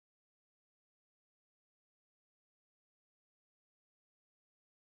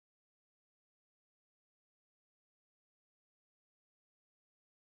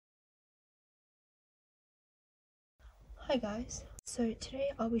Hi guys, so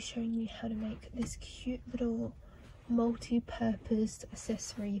today I'll be showing you how to make this cute little multi-purpose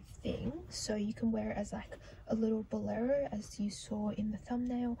accessory thing. So you can wear it as like a little bolero as you saw in the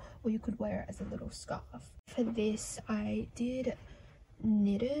thumbnail, or you could wear it as a little scarf. For this I did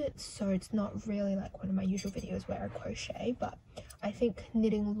knit it, so it's not really like one of my usual videos where I crochet, but I think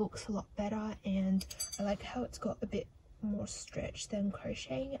knitting looks a lot better and I like how it's got a bit more stretch than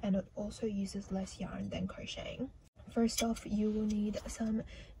crocheting, and it also uses less yarn than crocheting. First off, you will need some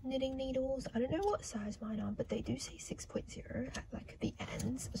knitting needles. I don't know what size mine are, but they do say 6.0 at like the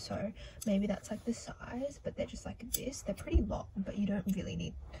ends, so maybe that's like the size, but they're just like this. They're pretty long, but you don't really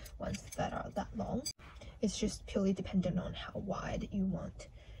need ones that are that long. It's just purely dependent on how wide you want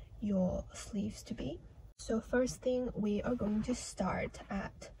your sleeves to be. So first thing, we are going to start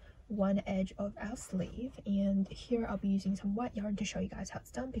at one edge of our sleeve, and here I'll be using some white yarn to show you guys how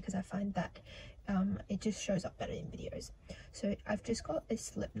it's done, because I find that it just shows up better in videos. So I've just got a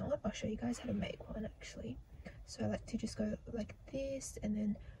slip knot. I'll show you guys how to make one actually. So I like to just go like this and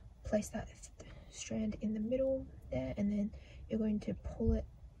then place that strand in the middle there, and then you're going to pull it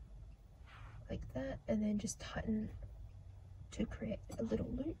like that and then just tighten to create a little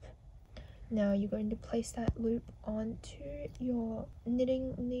loop. Now you're going to place that loop onto your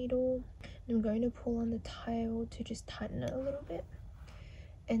knitting needle, and I'm going to pull on the tail to just tighten it a little bit.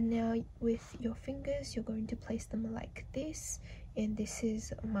 And now with your fingers you're going to place them like this, and this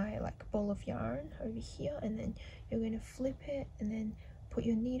is my like ball of yarn over here, and then you're going to flip it and then put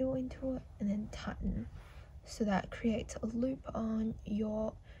your needle into it and then tighten, so that creates a loop on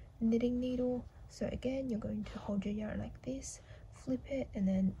your knitting needle. So again, you're going to hold your yarn like this, flip it, and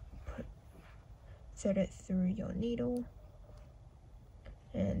then thread it through your needle,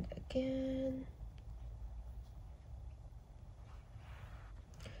 and again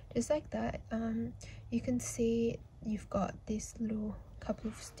just like that. You can see you've got this little couple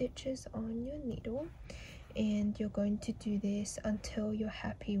of stitches on your needle, and you're going to do this until you're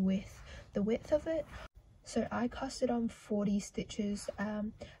happy with the width of it. So I casted on 40 stitches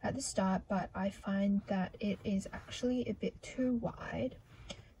at the start, but I find that it is actually a bit too wide,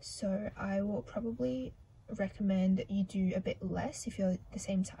 so I will probably recommend you do a bit less if you're the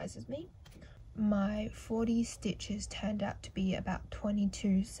same size as me. My 40 stitches turned out to be about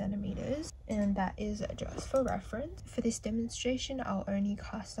 22 centimeters, and that is just for reference. For this demonstration I'll only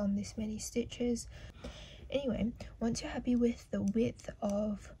cast on this many stitches. Anyway, once you're happy with the width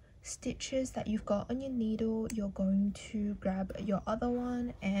of stitches that you've got on your needle, you're going to grab your other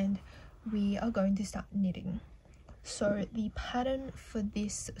one and we are going to start knitting. So the pattern for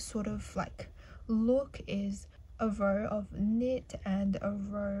this sort of like look is a row of knit and a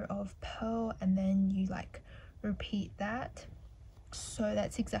row of purl, and then you like repeat that. So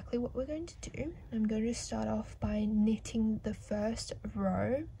that's exactly what we're going to do. I'm going to start off by knitting the first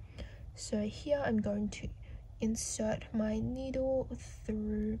row. So here I'm going to insert my needle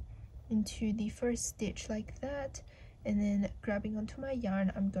through into the first stitch like that, and then grabbing onto my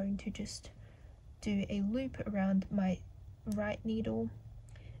yarn I'm going to just do a loop around my right needle,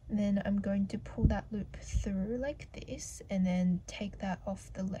 and then I'm going to pull that loop through like this and then take that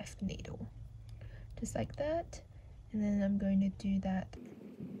off the left needle just like that, and then I'm going to do that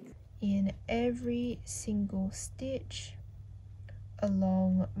in every single stitch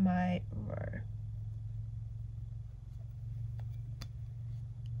along my row.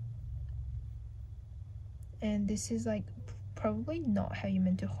 And this is like probably not how you're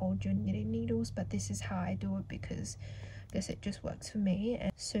meant to hold your knitting needles, but this is how I do it because I guess it just works for me.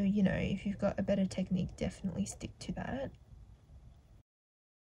 And so, you know, if you've got a better technique, definitely stick to that.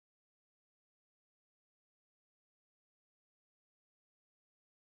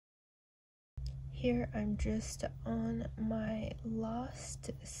 Here I'm just on my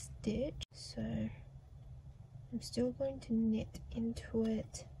last stitch, so I'm still going to knit into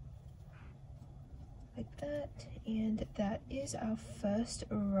it like that, and that is our first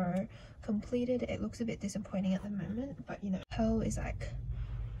row completed. It looks a bit disappointing at the moment, but you know, purl is like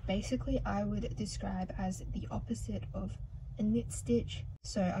basically I would describe as the opposite of a knit stitch.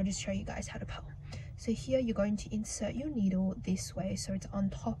 So I'll just show you guys how to purl. So here you're going to insert your needle this way, so it's on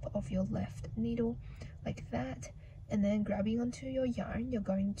top of your left needle like that, and then grabbing onto your yarn you're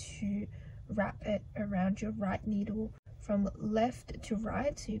going to wrap it around your right needle from left to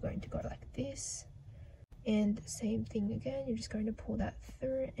right. So you're going to go like this, and same thing again, you're just going to pull that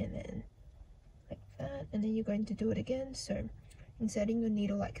through and then like that, and then you're going to do it again. So inserting your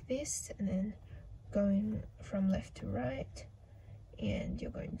needle like this and then going from left to right, and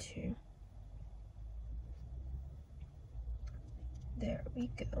you're going to, there we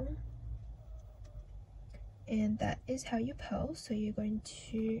go, and that is how you purl. So you're going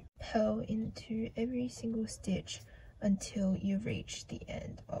to purl into every single stitch until you reach the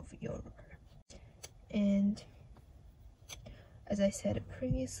end of your row. And as I said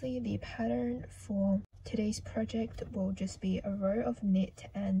previously, the pattern for today's project will just be a row of knit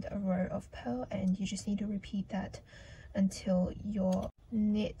and a row of purl, and you just need to repeat that until your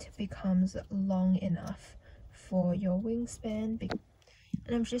knit becomes long enough for your wingspan.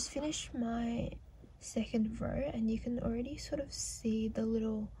 And I've just finished my second row, and you can already sort of see the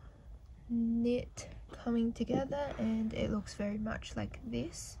little knit coming together, and it looks very much like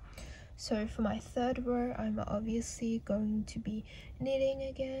this. So for my third row, I'm obviously going to be knitting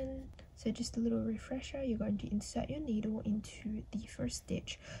again. So just a little refresher, you're going to insert your needle into the first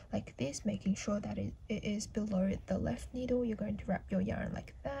stitch like this, making sure that it is below the left needle. You're going to wrap your yarn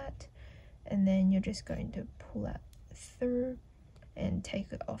like that, and then you're just going to pull that through and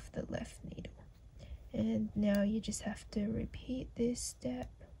take it off the left needle. And now you just have to repeat this step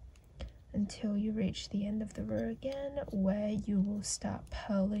until you reach the end of the row again, where you will start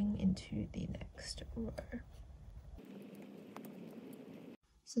purling into the next row.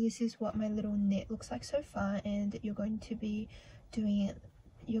 So this is what my little knit looks like so far, and you're going to be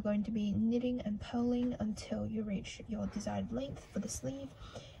knitting and purling until you reach your desired length for the sleeve.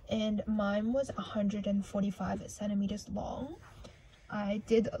 And mine was 145 centimeters long. I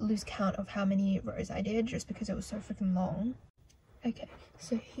did lose count of how many rows I did just because it was so freaking long. Okay,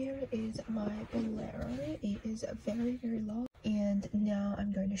 so here is my bolero. It is very, very long, and now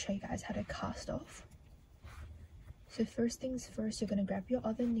I'm going to show you guys how to cast off. So first things first, you're going to grab your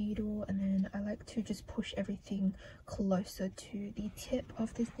other needle, and then I like to just push everything closer to the tip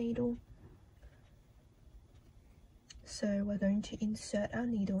of this needle. So we're going to insert our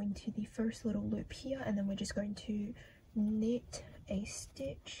needle into the first little loop here, and then we're just going to knit a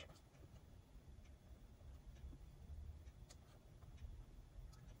stitch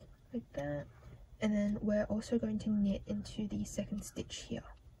like that, and then we're also going to knit into the second stitch here.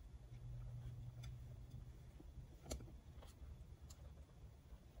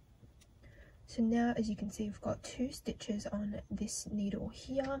 So now, as you can see, we've got 2 stitches on this needle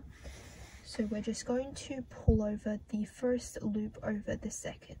here, so we're just going to pull over the first loop over the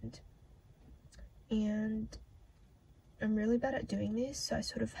second. And I'm really bad at doing this, so I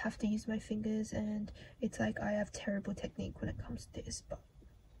sort of have to use my fingers, and it's like I have terrible technique when it comes to this, but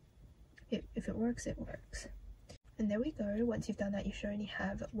if it works, it works. And there we go. Once you've done that, you should only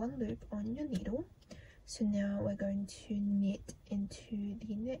have 1 loop on your needle. So now we're going to knit into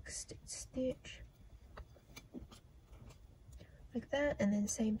the next stitch like that, and then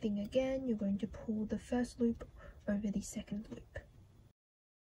same thing again, you're going to pull the first loop over the second loop.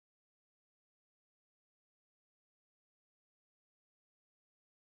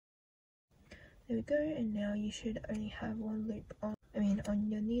 There we go, and now you should only have 1 loop on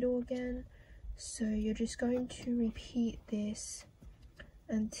your needle again. So you're just going to repeat this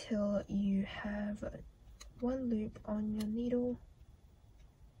until you have 1 loop on your needle.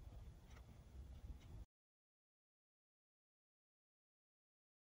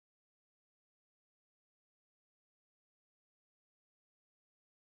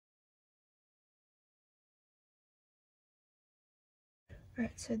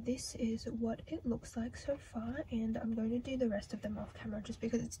 Alright, so this is what it looks like so far, and I'm going to do the rest of them off camera just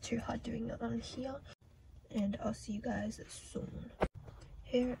because it's too hard doing it on here, and I'll see you guys soon.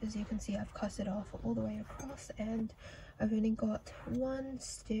 Here, as you can see, I've cast it off all the way across, and I've only got 1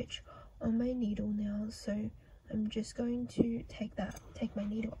 stitch on my needle now, so I'm just going to take my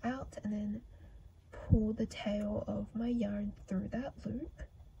needle out and then pull the tail of my yarn through that loop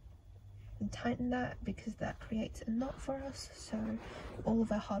and tighten that, because that creates a knot for us, so all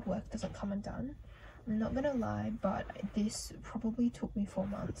of our hard work doesn't come undone. I'm not gonna lie, but this probably took me 4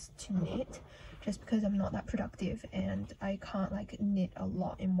 months to knit, just because I'm not that productive and I can't like knit a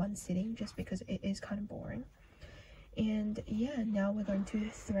lot in one sitting, just because it is kind of boring. And yeah, now we're going to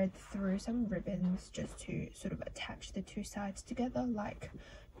thread through some ribbons just to sort of attach the 2 sides together like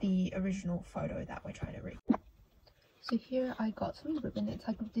the original photo that we're trying to read. So here I got some ribbon. It's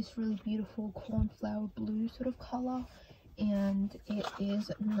like this really beautiful cornflower blue sort of color, and it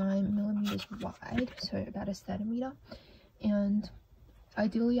is 9mm wide, so about a centimeter. And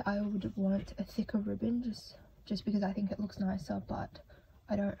ideally I would want a thicker ribbon just because I think it looks nicer, but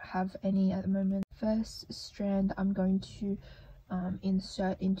I don't have any at the moment. First strand I'm going to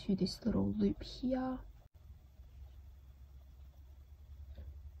insert into this little loop here.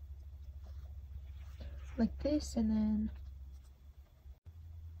 Like this, and then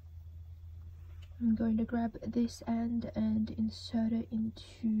I'm going to grab this end and insert it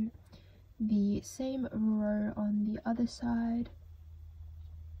into the same row on the other side.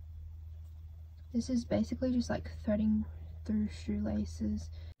 This is basically just like threading through shoelaces,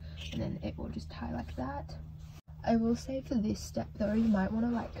 and then it will just tie like that. I will say for this step though, you might want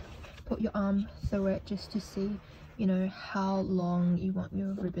to like put your arm through it just to see, you know, how long you want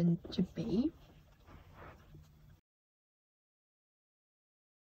your ribbon to be.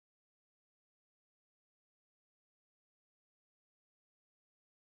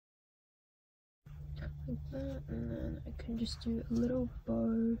 Like that, and then I can just do a little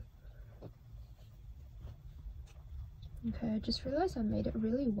bow. Okay, I just realized I made it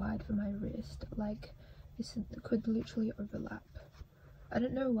really wide for my wrist. Like, this could literally overlap. I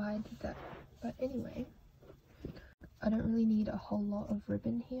don't know why I did that, but anyway, I don't really need a whole lot of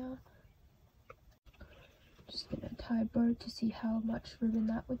ribbon here. Just gonna tie a bow to see how much ribbon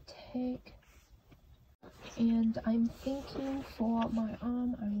that would take. And I'm thinking for my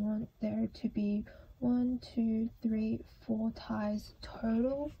arm, I want there to be 1, 2, 3, 4 ties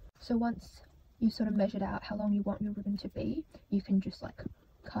total. So once you sort of measured out how long you want your ribbon to be, you can just like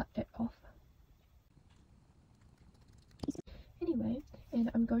cut it off. Anyway,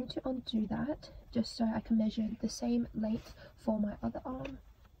 and I'm going to undo that just so I can measure the same length for my other arm.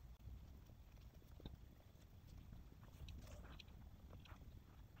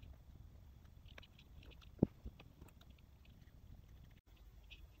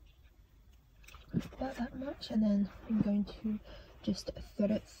 About that much, and then I'm going to just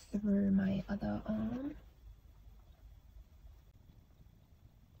thread it through my other arm.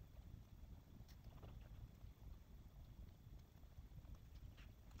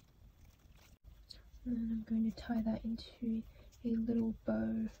 And then I'm going to tie that into a little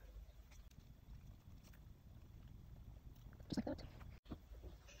bow. Just like that.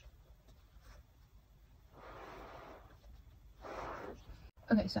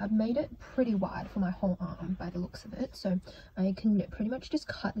 Okay, so I've made it pretty wide for my whole arm by the looks of it, so I can pretty much just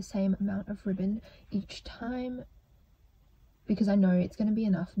cut the same amount of ribbon each time, because I know it's going to be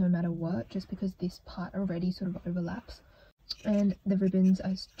enough no matter what, just because this part already sort of overlaps, and the ribbons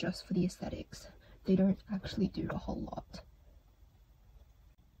are just for the aesthetics. They don't actually do a whole lot.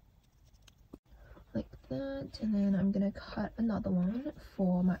 Like that, and then I'm going to cut another one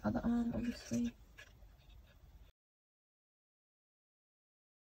for my other arm, obviously.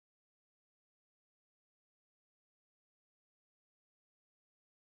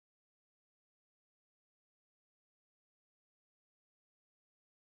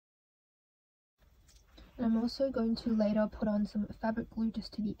 And I'm also going to later put on some fabric glue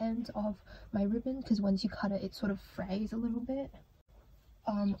just to the ends of my ribbon, because once you cut it, it sort of frays a little bit.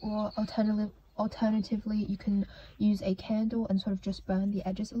 Or alternatively, you can use a candle and sort of just burn the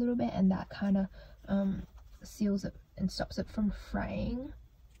edges a little bit, and that kind of seals it and stops it from fraying.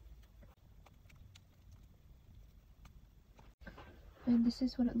 And this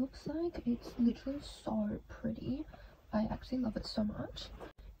is what it looks like. It's literally so pretty. I actually love it so much.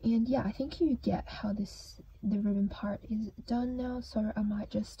 And yeah, I think you get how the ribbon part is done now, so I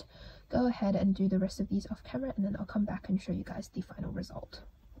might just go ahead and do the rest of these off camera, and then I'll come back and show you guys the final result.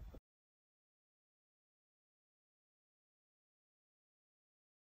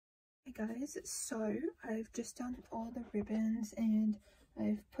 Hey guys, so I've just done all the ribbons and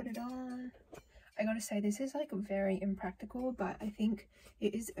I've put it on. I gotta say, this is like very impractical, but I think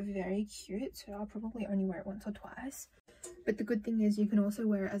it is very cute, so I'll probably only wear it once or twice. But the good thing is you can also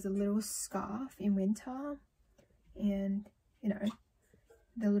wear it as a little scarf in winter, and you know,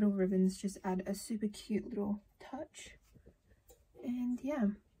 the little ribbons just add a super cute little touch. And yeah,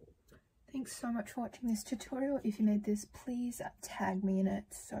 thanks so much for watching this tutorial. If you made this, please tag me in it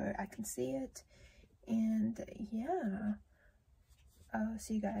so I can see it. And yeah, I'll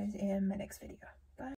see you guys in my next video.